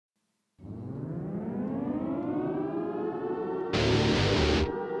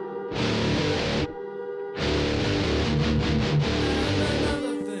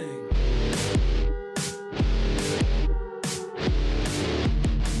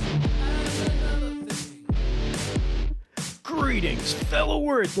Greetings, fellow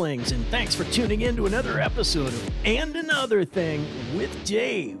Earthlings, and thanks for tuning in to another episode of And Another Thing with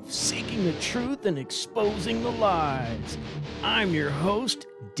Dave, seeking the truth and exposing the lies. I'm your host,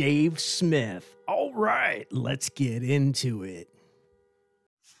 Dave Smith. All right, let's get into it.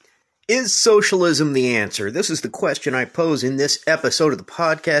 Is socialism the answer? This is the question I pose in this episode of the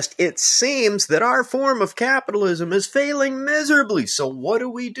podcast. It seems that our form of capitalism is failing miserably, so what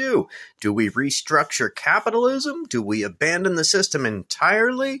do? Do we restructure capitalism? Do we abandon the system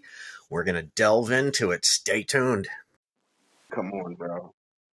entirely? We're going to delve into it. Stay tuned. Come on, bro.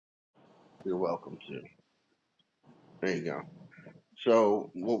 You're welcome to. There you go. So,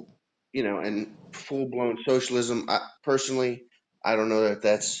 well, and full-blown socialism, I don't know that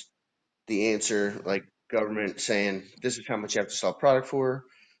that's the answer. Like government saying, this is how much you have to sell product for,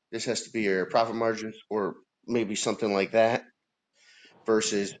 this has to be your profit margins, or maybe something like that,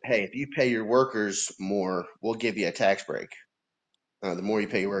 versus, hey, if you pay your workers more, we'll give you a tax break. The more you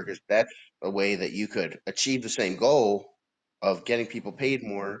pay your workers, that's a way that you could achieve the same goal of getting people paid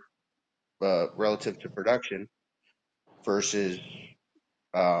more relative to production versus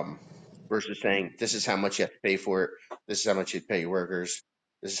versus saying this is how much you have to pay for it, this is how much you pay your workers,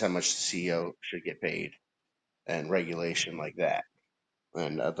 this is how much the CEO should get paid, and regulation like that.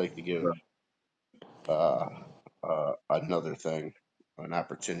 And I'd like to give another thing an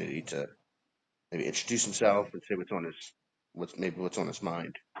opportunity to maybe introduce himself and say what's on his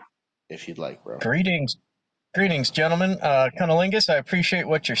mind, if you'd like, bro. Greetings, gentlemen. Cunnilingus, I appreciate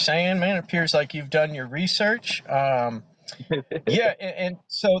what you're saying, man. It appears like you've done your research. Yeah, and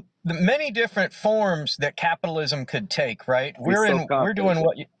so the many different forms that capitalism could take, right? We're doing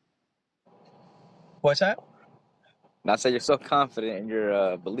what you... What's that? Not say you're so confident in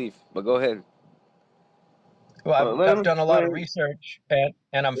your belief, but go ahead. Well, I've done a lot of research,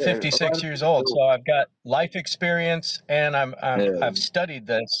 and I'm 56 years old, so I've got life experience, and I've studied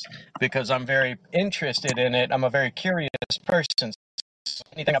this because I'm very interested in it. I'm a very curious person.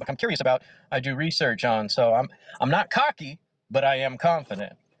 Anything I become curious about, I do research on. So I'm not cocky, but I am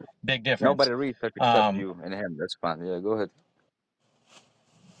confident. Big difference. Nobody research except you and him. That's fine. Yeah, go ahead.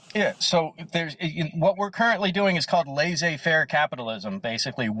 Yeah, so what we're currently doing is called laissez-faire capitalism,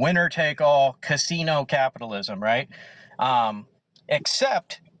 basically winner-take-all casino capitalism, right?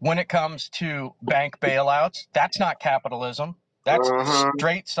 Except when it comes to bank bailouts, that's not capitalism. That's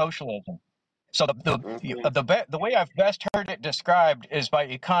straight socialism. So the way I've best heard it described is by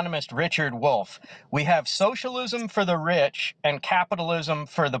economist Richard Wolff. We have socialism for the rich and capitalism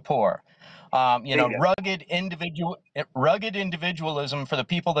for the poor. Rugged individualism for the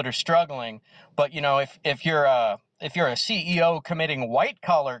people that are struggling. But if you're a CEO committing white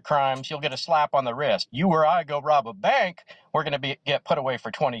collar crimes, you'll get a slap on the wrist. You or I go rob a bank, we're going to get put away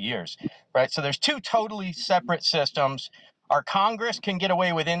for 20 years, right? So there's two totally separate systems. Our Congress can get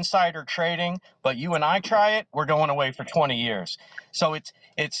away with insider trading, but you and I try it, we're going away for 20 years. So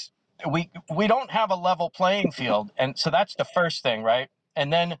we don't have a level playing field, and so that's the first thing, right?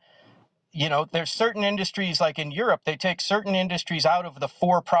 And then there's certain industries, like in Europe, they take certain industries out of the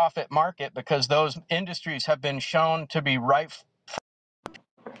for-profit market because those industries have been shown to be rife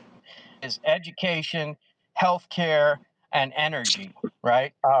as education, healthcare, and energy,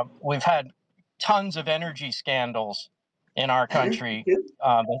 right? We've had tons of energy scandals in our country.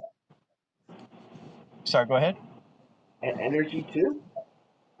 Sorry, go ahead. Energy too?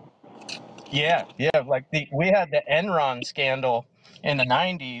 Yeah. Like we had the Enron scandal in the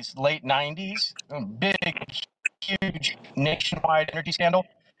late 90s, big, huge nationwide energy scandal,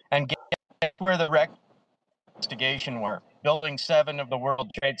 and guess where the investigation were? Building 7 of the World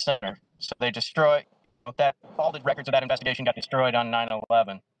Trade Center. So they destroyed that. All the records of that investigation got destroyed on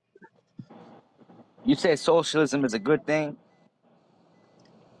 9/11. You say socialism is a good thing?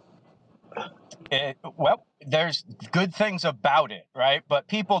 Well, there's good things about it, right? But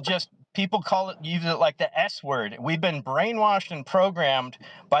people use it like the S word. We've been brainwashed and programmed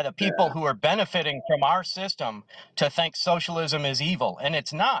by the people who are benefiting from our system to think socialism is evil, and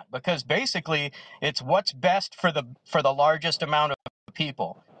it's not, because basically it's what's best for the largest amount of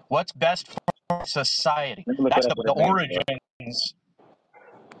people. What's best for society? That's the origins.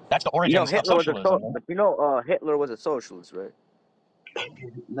 That's the origins of socialism. Hitler was a socialist, right?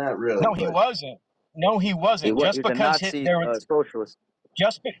 Not really. No, he wasn't. No, he wasn't. He's a Nazi socialist.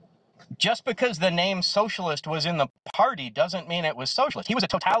 Just because the name socialist was in the party doesn't mean it was socialist. He was a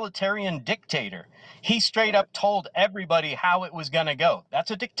totalitarian dictator. He straight up told everybody how it was going to go.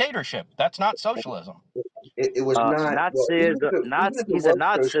 That's a dictatorship. That's not socialism. It was not. He's a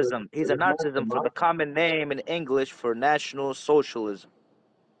Nazism. He's a Nazism for the common name in English for National Socialism.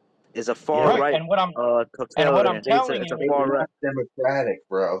 It's a Yeah, far Right. right And what I'm totalitarian. telling It's a you, they were far right. not democratic,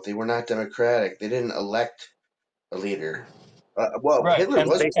 bro. They were not democratic. They didn't elect a leader. Well, right. Hitler It's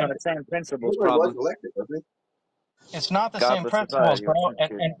was based on the same principles, probably. elected, wasn't It's not the same Godless principles, society bro. or some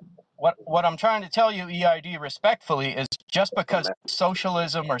shit. And what I'm trying to tell you, EID, respectfully, is just because he?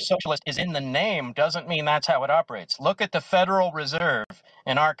 socialism or socialist is in the name doesn't mean that's how it operates. Look at the Federal Reserve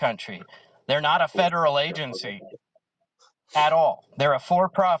in our country. They're not a federal agency at all. They're a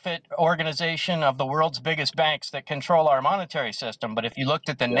for-profit organization of the world's biggest banks that control our monetary system. But if you looked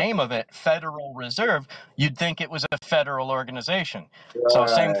at the Yeah. name of it, Federal Reserve, you'd think it was a federal organization. So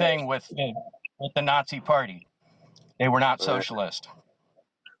same Right. thing with the Nazi Party. They were not Right. socialist.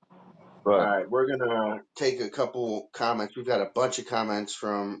 All Right. right, we're gonna take a couple comments. We've got a bunch of comments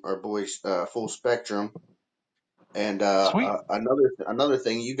from our boys, Full Spectrum, and Sweet. another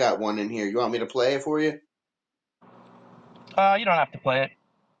thing. You got one in here. You want me to play it for you? You don't have to play it.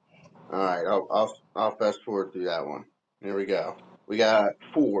 All right, I'll fast forward through that one. Here we go. We got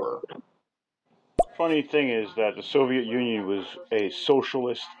 4. Funny thing is that the Soviet Union was a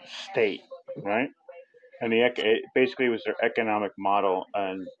socialist state, right? And it basically was their economic model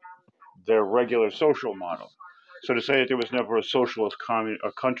and their regular social model. So to say that there was never a socialist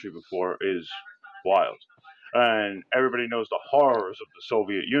country before is wild. And everybody knows the horrors of the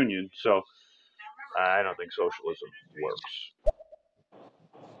Soviet Union, so I don't think socialism works.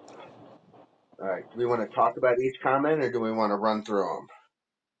 All right, do we want to talk about each comment, or do we want to run through them?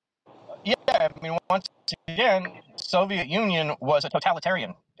 Yeah, I mean, once again, Soviet Union was a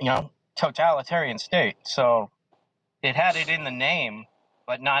totalitarian state. So it had it in the name,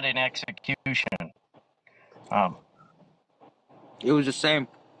 but not in execution. It was the same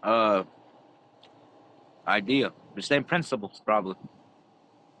idea, the same principles, probably.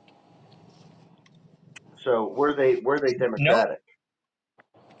 So were they No, democratic?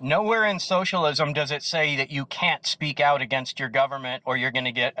 nowhere in socialism does it say that you can't speak out against your government or you're going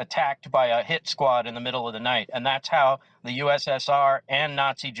to get attacked by a hit squad in the middle of the night. And that's how the USSR and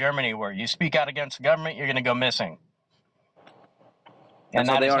Nazi Germany were. You speak out against the government, you're going to go missing. That's And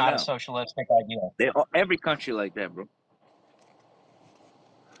how that they is are not a now. socialistic idea. Every country like that, bro.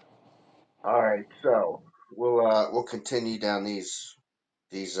 All right, so we'll continue down these.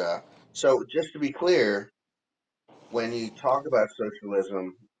 So just to be clear, when you talk about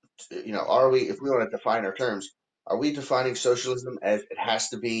socialism, if we want to define our terms, are we defining socialism as it has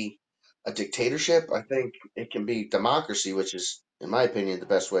to be a dictatorship? I think it can be democracy, which is, in my opinion, the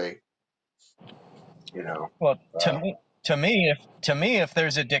best way. You know, Well, uh, to me, if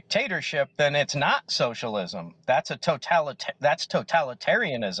there's a dictatorship, then it's not socialism. That's that's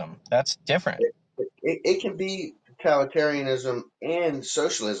totalitarianism. That's different. it can be totalitarianism and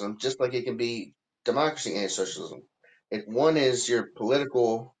socialism, just like it can be democracy and socialism. One is your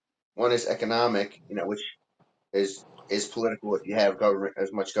political, one is economic. Which is political if you have government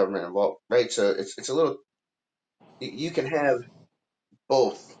as much government involved, right? So it's a little. You can have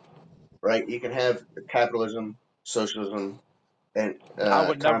both, right? You can have capitalism, socialism, and I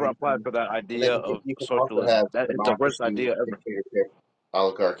would never apply communism, for that and then idea of you can also socialism. have That it's the worst democracy, idea ever. dictatorship,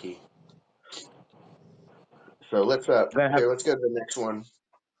 oligarchy. So let's You're gonna have, let's go to the next one.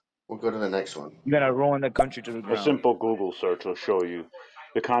 We'll go to the next one. you're gonna ruin the country to the A ground. simple Google search will show you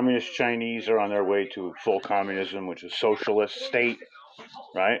the communist Chinese are on their way to full communism, which is socialist state,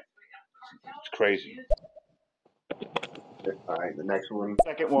 right? It's crazy. All right, the next one.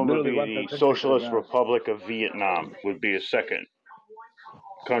 Second one would Literally be run the the country to the Socialist ground. Republic of Vietnam. Would be a second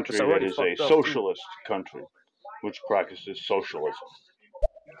It's country that already is a fucked up too. socialist country, which practices socialism.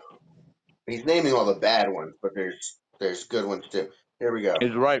 He's naming all the bad ones, but there's good ones too. Here we go.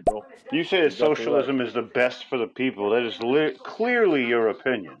 It's right, bro. You say that Exactly right. socialism is the best for the people. That is clearly your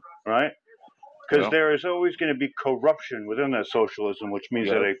opinion, right? Because Yeah. there is always going to be corruption within that socialism, which means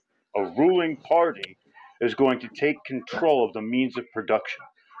Yeah. that a ruling party is going to take control of the means of production.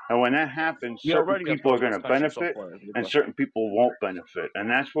 And when that happens, We certain already got people are going socialist to countries so benefit far. and certain people won't benefit. And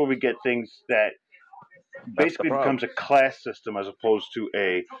that's where we get things that That's the basically problem. becomes a class system as opposed to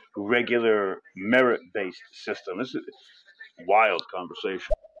a regular merit-based system. This is wild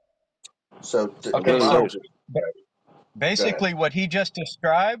conversation. So It Okay, really so is. Go ahead. basically what he just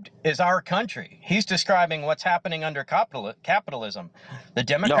described is our country. He's describing what's happening under capitalism. The No, under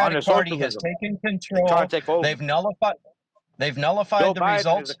Democratic Party has socialism. taken They're trying control. to take over. They've nullified Joe the Biden is a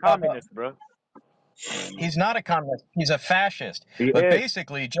results of a. communist, bro. He's not a communist. He's a fascist. He But is.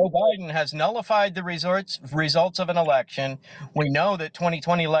 basically, Joe Biden has nullified the results of an election. We know that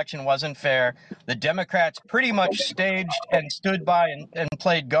 2020 election wasn't fair. The Democrats pretty much staged and stood by and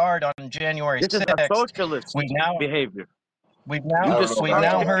played guard on January This is a 6th. socialist We now behavior. We've You now I don't just know we've about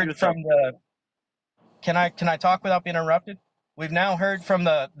now that. heard contradicted from yourself. the. Can I talk without being interrupted? We've now heard from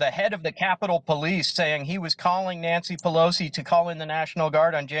the head of the Capitol Police saying he was calling Nancy Pelosi to call in the National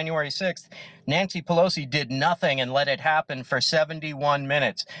Guard on January 6th. Nancy Pelosi did nothing and let it happen for 71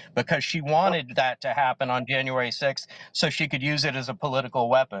 minutes because she wanted that to happen on January 6th so she could use it as a political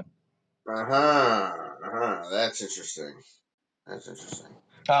weapon. That's interesting. That's interesting.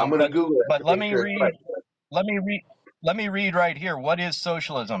 I'm gonna But Google it but to let make me sure it's read right. let me read let me read right here. What is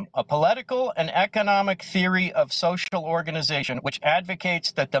socialism? A political and economic theory of social organization which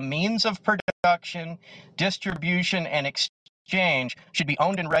advocates that the means of production, distribution, and exchange should be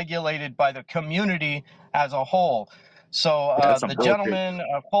owned and regulated by the community as a whole. So Yeah, that's some bullshit.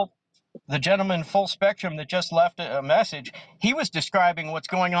 the gentleman full spectrum that just left a message, he was describing what's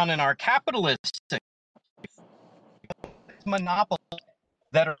going on in our capitalistic monopoly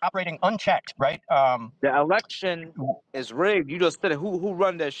that are operating unchecked, right? The election is rigged. You just said it. Who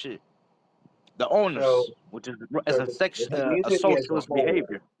run that shit? The So, owners, which is so the a community as a socialist whole.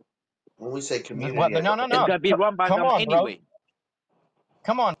 behavior. When we say Well, community as a no, no, whole, It's no. gonna be run by Come them on, bro. anyway.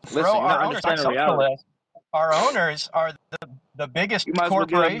 Come on, bro. Listen, you're Our not owners aren't understanding reality. socialists. Our owners are the biggest You might as well give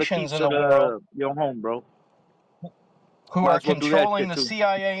them the corporations keys in to the world your home, bro. who Might are as well do that controlling shit the too.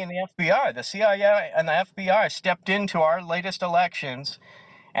 CIA and the FBI. The CIA and the FBI stepped into our latest elections,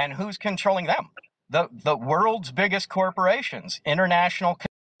 and who's controlling them? The world's biggest corporations, international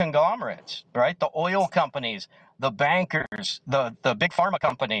conglomerates, right? The oil companies, the bankers, the big pharma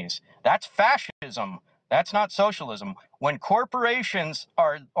companies. That's fascism. That's not socialism. When corporations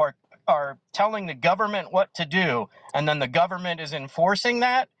are telling the government what to do, and then the government is enforcing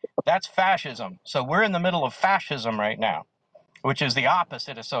that, that's fascism. So we're in the middle of fascism right now, which is the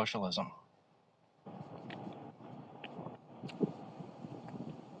opposite of socialism.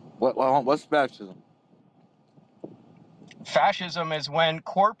 What's fascism? Fascism is when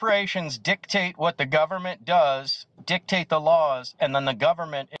corporations dictate what the government does, dictate the laws, and then the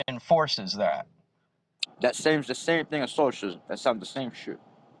government enforces that. That seems the same thing as socialism. That sounds the same shit.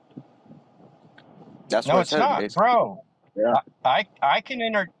 That's No, what it it's says, not, basically. bro. Yeah. I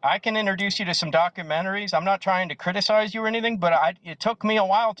can introduce you to some documentaries. I'm not trying to criticize you or anything, but it took me a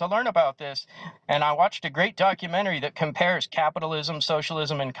while to learn about this, and I watched a great documentary that compares capitalism,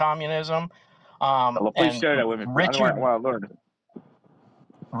 socialism, and communism. Well, please And share that with me. I Richard want to learn it.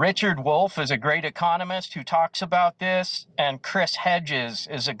 Richard Wolff is a great economist who talks about this, and Chris Hedges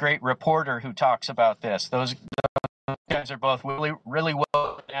is a great reporter who talks about this. Those guys are both really, really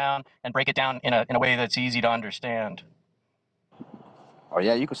well put down and break it down in a way that's easy to understand. Oh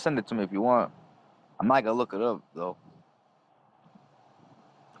yeah, you can send it to me if you want. I'm not gonna look it up though,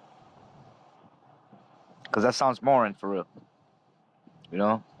 because that sounds boring for real. You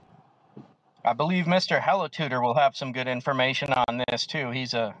know? I believe Mr. Helletutor will have some good information on this too.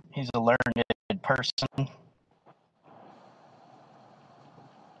 He's a learned person.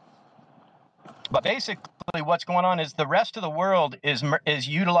 But basically, what's going on is the rest of the world is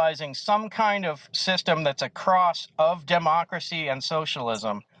utilizing some kind of system that's a cross of democracy and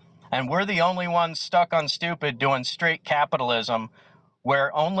socialism, and we're the only ones stuck on stupid doing straight capitalism,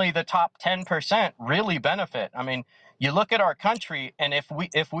 where only the top 10% really benefit. I mean, you look at our country, and if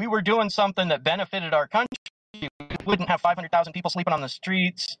we were doing something that benefited our country, we wouldn't have 500,000 people sleeping on the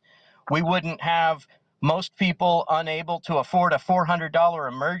streets. We wouldn't have most people unable to afford a $400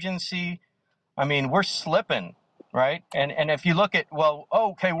 emergency. I mean, we're slipping, right? And if you look at, well,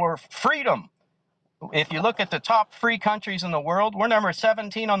 okay, we're freedom. If you look at the top free countries in the world, we're number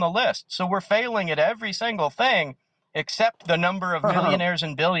 17 on the list. So we're failing at every single thing except the number of millionaires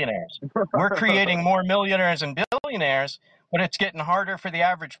and billionaires. We're creating more millionaires and billionaires, but it's getting harder for the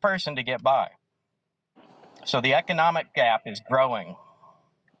average person to get by. So the economic gap is growing.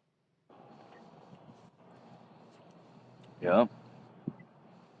 Yeah.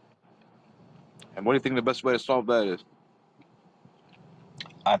 And what do you think the best way to solve that is?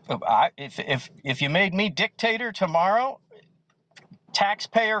 If you made me dictator tomorrow,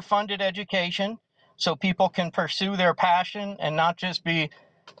 taxpayer-funded education, so people can pursue their passion and not just be,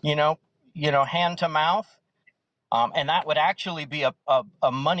 you know, hand to mouth. And that would actually be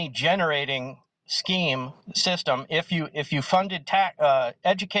a money-generating scheme system if you funded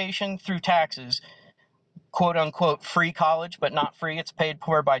education through taxes, quote unquote free college, but not free. It's paid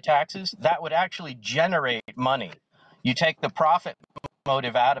for by taxes. That would actually generate money. You take the profit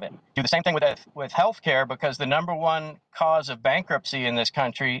motive out of it. Do the same thing with healthcare, because the number one cause of bankruptcy in this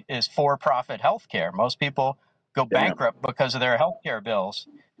country is for-profit healthcare. Most people go Damn. bankrupt because of their healthcare bills.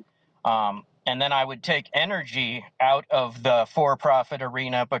 And then I would take energy out of the for-profit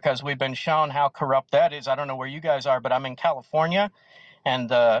arena because we've been shown how corrupt that is. I don't know where you guys are, but I'm in California, and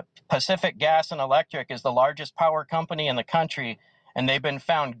the Pacific Gas and Electric is the largest power company in the country, and they've been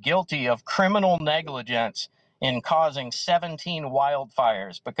found guilty of criminal negligence in causing 17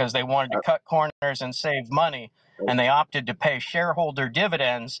 wildfires because they wanted to cut corners and save money, and they opted to pay shareholder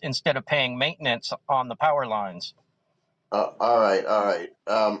dividends instead of paying maintenance on the power lines. All right, all right.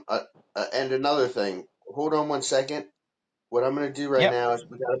 And another thing. Hold on one second. What I'm going to do right Yep. now is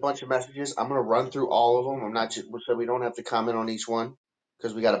we got a bunch of messages. I'm going to run through all of them. I'm not just, so we don't have to comment on each one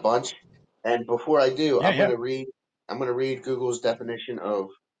because we got a bunch. And before I do, Yeah, yeah. I'm going to read Google's definition of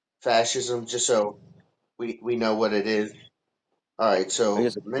fascism just so we know what it is. All right, I so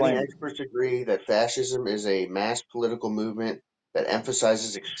just many explained. experts agree that fascism is a mass political movement that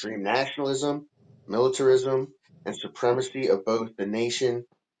emphasizes extreme nationalism, militarism, and supremacy of both the nation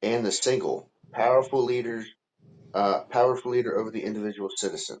and the single powerful leader over the individual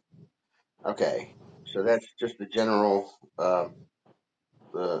citizen. Okay, so that's just the general the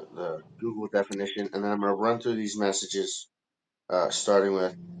Google definition, and then I'm going to run through these messages, starting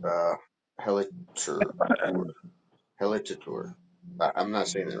with Helitator. Helitator. I'm not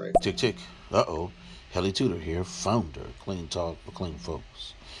saying that right. Tick tick. Uh-oh. Helly Tudor here, founder, Clean Talk for Clean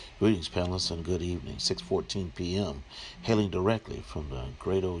Folks. Greetings, panelists, and good evening. 6:14 p.m. Hailing directly from the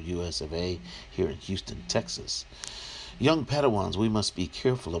great old U.S. of A. here in Houston, Texas. Young Padawans, we must be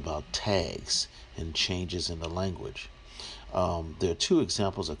careful about tags and changes in the language. There are two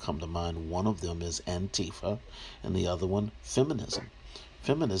examples that come to mind. One of them is Antifa, and the other one, feminism.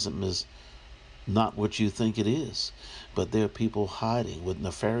 Feminism is not what you think it is, but there are people hiding with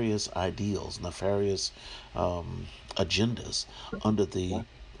nefarious ideals, nefarious agendas under the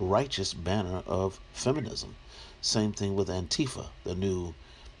righteous banner of feminism. Same thing with Antifa, the new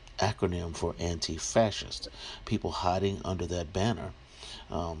acronym for anti-fascist. People hiding under that banner,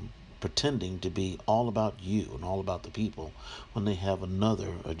 pretending to be all about you and all about the people when they have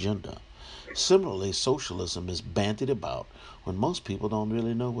another agenda. Similarly, socialism is bandied about when most people don't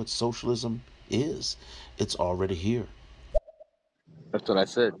really know what socialism is. It's already here. That's what I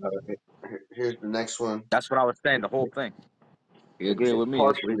said. Here's the next one. That's what I was saying. The whole thing. You agree It's with me?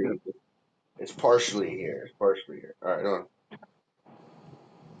 That's what he said. partially. It's partially here. It's partially here. All right, hold on.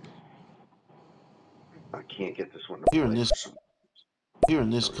 I can't get this one to Here in play this for some. here in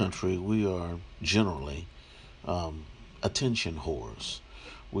this There we go. country, we are generally attention whores.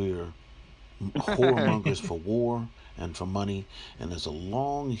 We're whoremongers for war and for money, and there's a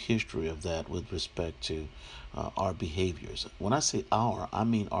long history of that with respect to our behaviors. When I say our, I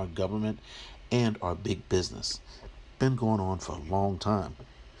mean our government and our big business. Been going on for a long time.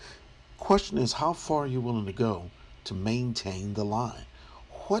 Question is, how far are you willing to go to maintain the lie?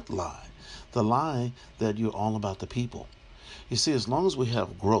 What lie? The lie that you're all about the people. You see, as long as we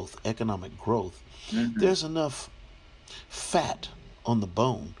have growth, economic growth, there's enough fat on the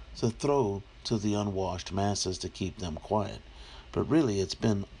bone to throw to the unwashed masses to keep them quiet. But really, it's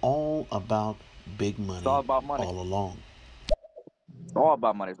been all about big It's all money about money. all along. It's all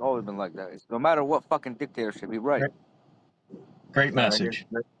about money. It's always been like that. It's, no matter what fucking dictatorship, you're right. Great All right, here's message.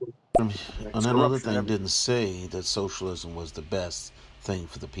 the next And one. It's another corruption. thing didn't say that socialism was the best thing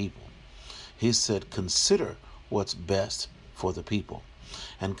for the people. He said, consider what's best for the people.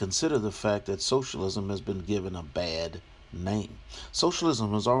 And consider the fact that socialism has been given a bad name.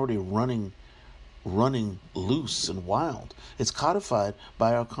 Socialism is already running loose and wild. It's codified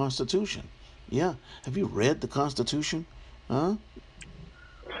by our Constitution. Yeah. Have you read the Constitution? Huh?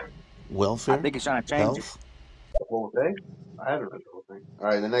 I Welfare? think it's trying to change it. Health? The whole thing. I haven't read the whole thing. All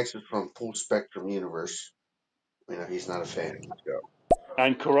right, the next is from Full Spectrum Universe. He's not a fan. Let's go.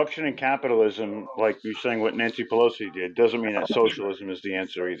 And corruption and capitalism, like you're saying what Nancy Pelosi did, doesn't mean that socialism is the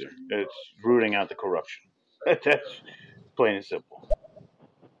answer either. It's rooting out the corruption. That's plain and simple.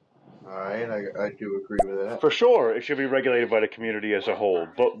 All right, I do agree with that. For sure, it should be regulated by the community as a whole.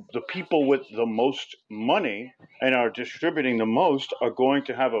 But the people with the most money and are distributing the most are going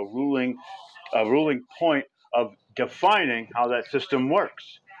to have a ruling point of defining how that system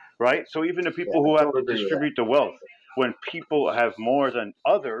works, right? So even the Yeah, people I who have don't to agree with that. distribute the wealth, when people have more than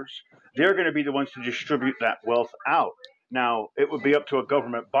others, they're going to be the ones to distribute that wealth out. Now, it would be up to a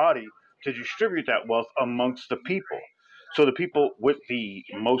government body to distribute that wealth amongst the people. So the people with the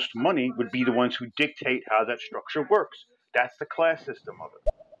most money would be the ones who dictate how that structure works. That's the class system of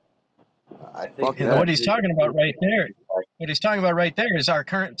it. I think Fuck the And that. what he's talking about right there, what he's talking about right there is our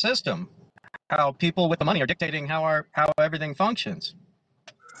current system. How people with the money are dictating how everything functions.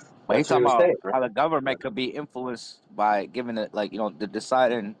 But he's That's what he talking was about saying, how right? the government could be influenced by giving it, like, the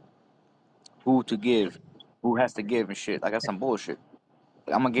deciding who to give, who has to give and shit. Like that's some bullshit.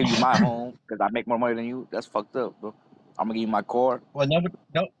 Like, I'm gonna give you my home because I make more money than you. That's fucked up, bro. I'm gonna give you my car. Well,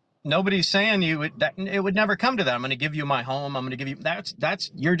 nobody's saying that it would never come to that. I'm going to give you my home. I'm going to give you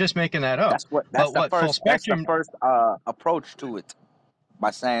that's you're just making that up. That's what. But what full That's the spectrum? first approach to it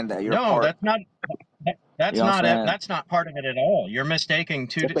by saying that you're No, part. that's not. You That's know what not I'm it. saying? That's not part of it at all. You're mistaking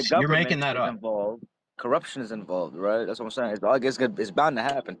two. If the You're making government that is up. involved, corruption is involved, right? That's what I'm saying. It's bound to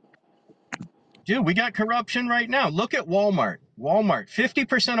happen. Dude, we got corruption right now. Look at Walmart.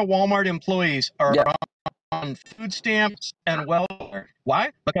 50% of Walmart employees are Yeah, on food stamps and welfare.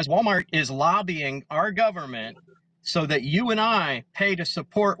 Why? Because Walmart is lobbying our government so that you and I pay to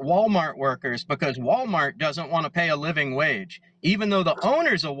support Walmart workers because Walmart doesn't want to pay a living wage. Even though the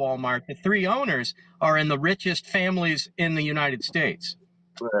owners of Walmart, the three owners, are in the richest families in the United States.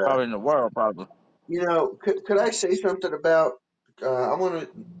 probably in the world, probably. You know, could I say something about? I want to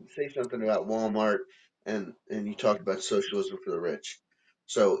say something about Walmart, and you talked about socialism for the rich.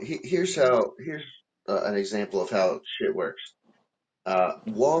 So here's an example of how shit works.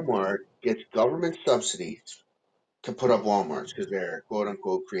 Walmart gets government subsidies to put up Walmarts because they're quote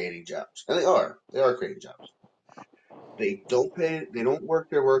unquote creating jobs, and they are creating jobs. They don't work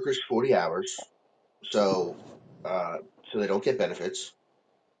their workers 40 hours, so uh, so they don't get benefits,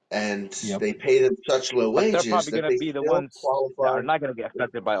 and Yep. they pay them such low But they're wages probably that gonna they be the still ones that are qualify. not gonna get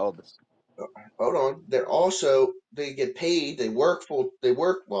affected by all this. Hold on. They get paid. They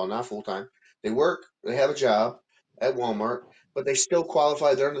work well, not full time. They have a job at Walmart, but they still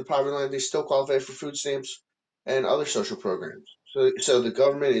qualify. They're under the poverty line. They still qualify for food stamps and other social programs. So the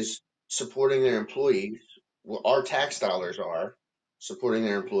government is supporting their employees. Well, our tax dollars are supporting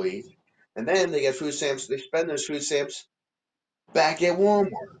their employees, and then they get food stamps. They spend those food stamps back at Walmart.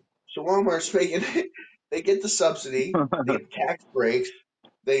 So Walmart's making they get the subsidy, they get tax breaks,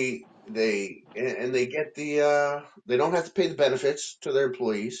 and they get they don't have to pay the benefits to their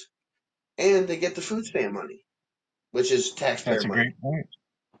employees, and they get the food stamp money, which is taxpayer That's a money. great point.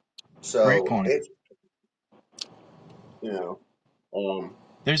 Great So point. it's you know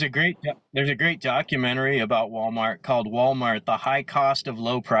There's a great documentary about Walmart called Walmart: The High Cost of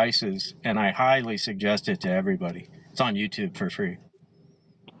Low Prices, and I highly suggest it to everybody. It's on YouTube for free.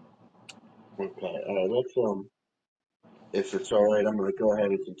 okay. Let's if it's all right, I'm going to go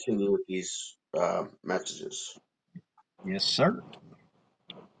ahead and continue with these messages. Yes, sir.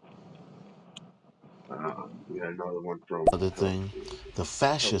 We got another one from Other thing, the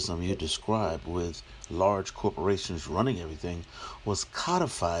fascism you described with large corporations running everything was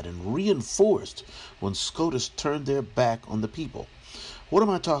codified and reinforced when SCOTUS turned their back on the people. What am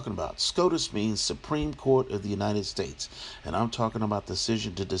I talking about? SCOTUS means Supreme Court of the United States, and I'm talking about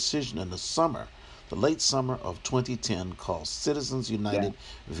decision to decision in the late summer of 2010, called Citizens United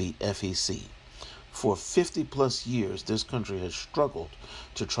v. FEC. For 50 plus years, this country has struggled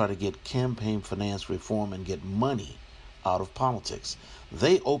to try to get campaign finance reform and get money out of politics.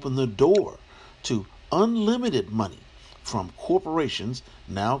 They opened the door to unlimited money from corporations,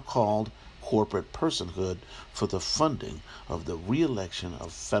 now called corporate personhood, for the funding of the re-election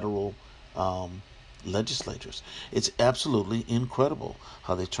of federal legislators. It's absolutely incredible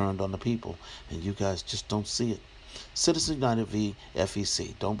how they turned on the people, and you guys just don't see it. Citizens United v.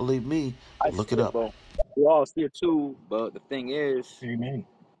 FEC. Don't believe me? I Look see it it, up. bro. We all see it too, but the thing is, Amen.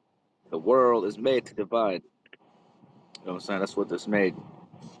 the world is made to divide. You know what I'm saying? That's what this made.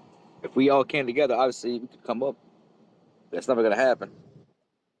 If we all came together, obviously we could come up. That's never gonna happen.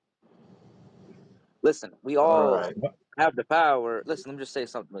 Listen, we all all right. have the power. Listen, let me just say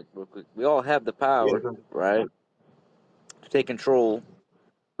something real quick. We all have the Yeah, power, right, to take control.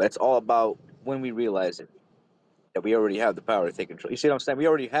 But it's all about when we realize it that we already have the power to take control. You see what I'm saying? We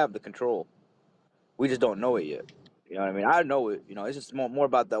already have the control. We just don't know it yet. You know what I mean? I know it. You know, it's just more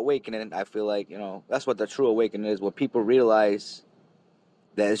about the awakening. I feel like, you know, that's what the true awakening is. When people realize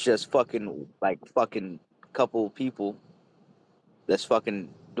that it's just fucking couple people that's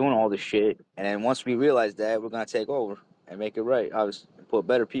fucking doing all this shit. And then once we realize that, we're gonna take over and make it right, obviously, and put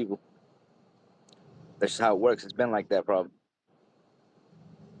better people. That's just how it works. It's been like that, probably.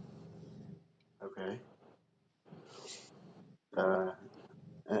 okay. Uh,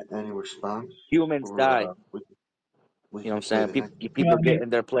 any response, Humans or die. we You know what can I'm play saying? the next? Well, People I get mean, in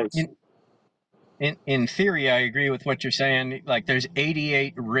their place. in theory, I agree with what you're saying. Like, there's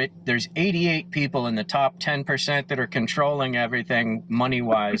 88 people in the top 10% that are controlling everything money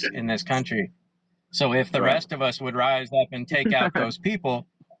wise in this country. So if the Right. rest of us would rise up and take out those people,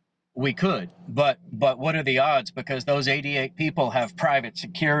 we could. But what are the odds? Because those 88 people have private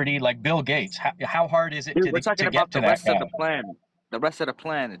security, like Bill Gates. How hard is it Dude, we're talking to get about to the that rest of guy? the planet. the rest of the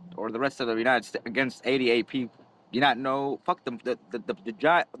planet or the rest of the United States against 88 people. You not know? Fuck them. The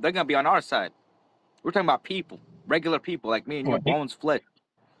giant. They're gonna be on our side. We're talking about people, regular people like me and you, What, bones, flesh,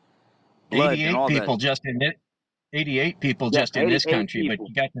 blood, and 88 all that. people just in it. 88 people Yeah, just in this 88 country, but people.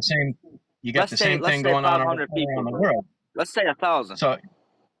 you got the same. You got Let's the say same thing going on over 500 there people, around the bro. world. Let's say 1,000. So,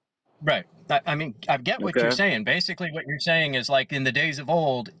 right. I mean, I get what you're Okay. saying. Basically, what you're saying is like in the days of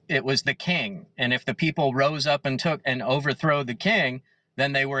old, it was the king, and if the people rose up and took and overthrow the king,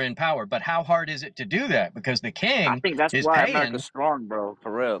 then they were in power. But how hard is it to do that? Because the I king think that's is why paying. America's strong, bro,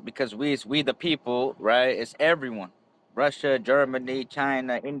 for real. Because we the people, right? It's everyone. Russia, Germany,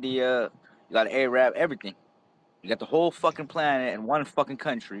 China, India, you got Arab, everything. You got the whole fucking planet in one fucking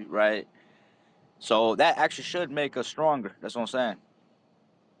country, right? So that actually should make us stronger. That's what I'm saying.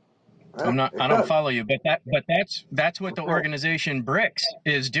 I It don't does. follow you, but that's what the Okay. organization BRICS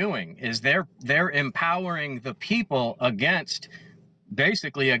is doing. Is they're empowering the people against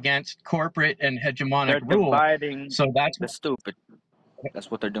corporate and hegemonic They're rule. dividing So the stupid. That's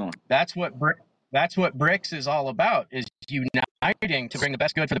what they're doing. that's what BRICS is all about, is uniting to bring the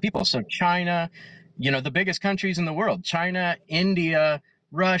best good for the people. So China, the biggest countries in the world, China, India,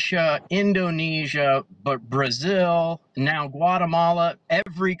 Russia, Indonesia, but Brazil, now Guatemala,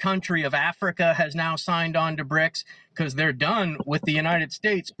 every country of Africa has now signed on to BRICS because they're done with the United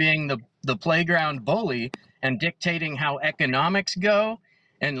States being the playground bully and dictating how economics go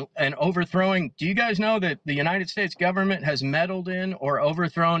and overthrowing. Do you guys know that the United States government has meddled in or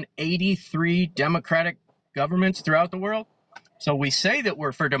overthrown 83 democratic governments throughout the world? So we say that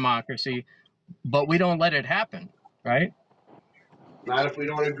we're for democracy, but we don't let it happen, right? Not if we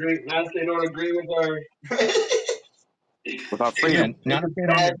don't agree. Not if they don't agree with our. With our Yeah, freedom. If none of it's it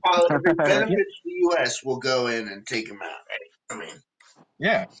on bad policy, if it yeah, benefits the U.S., we'll go in and take them out. Right? I mean,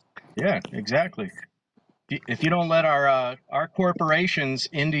 yeah, exactly. If you don't let our corporations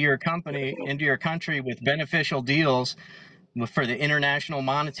into your company, into your country with beneficial deals for the International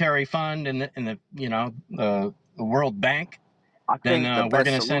Monetary Fund and the World Bank, I then think the we're best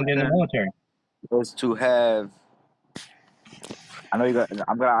going to send in the solution military. is to have. I know you got.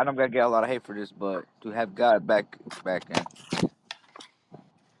 I know I'm gonna get a lot of hate for this, but to have God back in.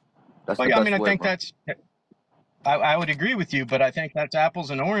 That's Well, the yeah, I mean, best I way, think bro. I would agree with you, but I think that's apples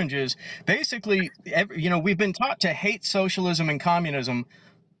and oranges. Basically, we've been taught to hate socialism and communism,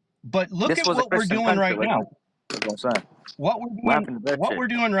 but look This at was a what we're Christian doing country, right wasn't now. it? That's what I'm saying. What happened to that What shit? we're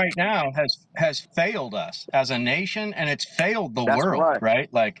doing right now has failed us as a nation, and it's failed the That's world, right.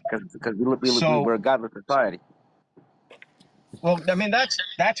 right? Like, Because so. we're a godless society. Well, I mean,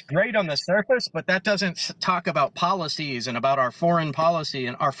 that's great on the surface, but that doesn't talk about policies and about our foreign policy.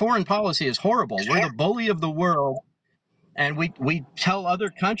 And our foreign policy is horrible. We're the bully of the world, and we tell other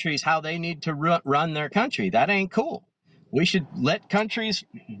countries how they need to run their country. That ain't cool. We should let countries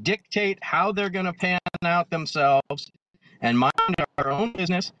dictate how they're going to pan out themselves and mind our own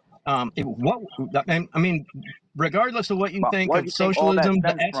business. I mean, regardless of what you But think where do of you think all that socialism, the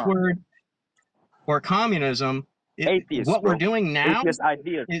stems S from? word, or communism, Atheists, what we're bro. doing now Atheist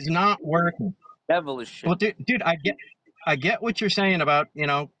ideas. is not working. Devilish shit. Well, dude, I get what you're saying about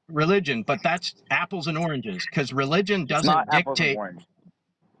religion, but that's apples and oranges because religion It's not doesn't apples and dictate. oranges.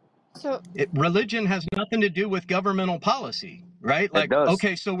 So, Religion has nothing to do with governmental policy, right? It Like, does.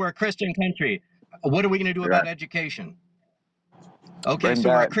 okay, so we're a Christian country. What are we going to do Right. about education? Okay, Bring so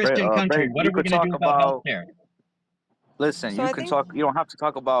we're a that. Christian country. What You are we could going to talk do about about. healthcare? Listen, so you I can think talk. You don't have to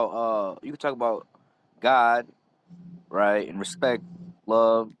talk about. You can talk about God, right, and respect,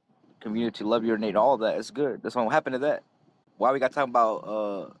 love, community, love your neighbor. All that. It's good. That's what happened to that. Why we got to talk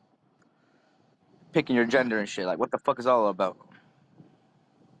about picking your gender and shit? Like, what the fuck is all about?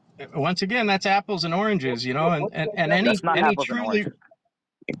 Once again, that's apples and oranges, and That's not any apples and truly oranges.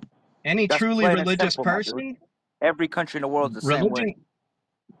 any That's truly plain and religious simple, my dude. person, Every country in the world is the same way.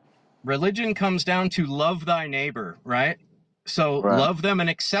 religion comes down to love thy neighbor, right? So Right. love them and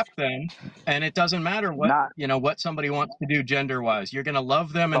accept them, and it doesn't matter Not. what somebody wants to do gender wise. You're going to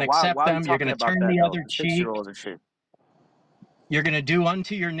love them and But why? accept Why are you them. You're going talking to about turn that the though? other The cheek. 6-year-olds and shit. You're going to do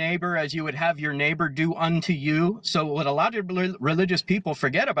unto your neighbor as you would have your neighbor do unto you. So what a lot of religious people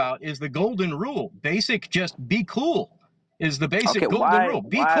forget about is the golden rule. Just be cool is the basic Okay, golden rule.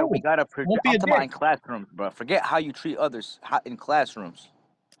 Be why we cool. gotta Don't project? be I'm a talking about dick. in classrooms, bro. Forget how you treat others in classrooms,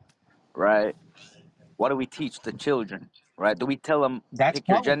 right? What do we teach the children, right? Do we tell them That's pick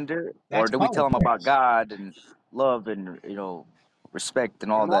your politics. gender, or That's do we tell them about politics. God and love and respect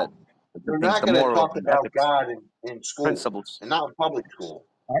and they're all not. that, the They're things, not the going to morals talk and about ethics, God in school principles? and not in public school.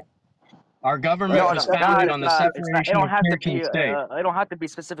 Our Right? government No, was no, That's what God founded they. is on the not. It's not. It separation don't of have to church and be. state. It don't have to be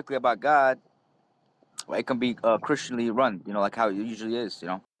specifically about God, it can be Christianly run, like how it usually is,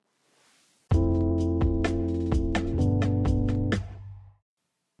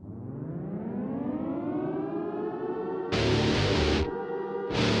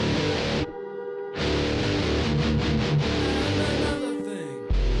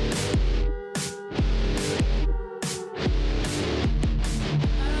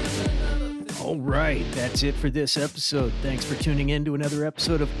 All right, that's it for this episode. Thanks for tuning in to another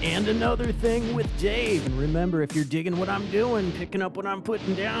episode of And Another Thing with Dave. And remember, if you're digging what I'm doing, picking up what I'm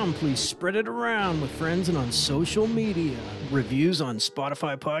putting down, please spread it around with friends and on social media. Reviews on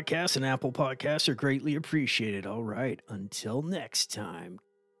Spotify podcasts and Apple podcasts are greatly appreciated. All right, until next time.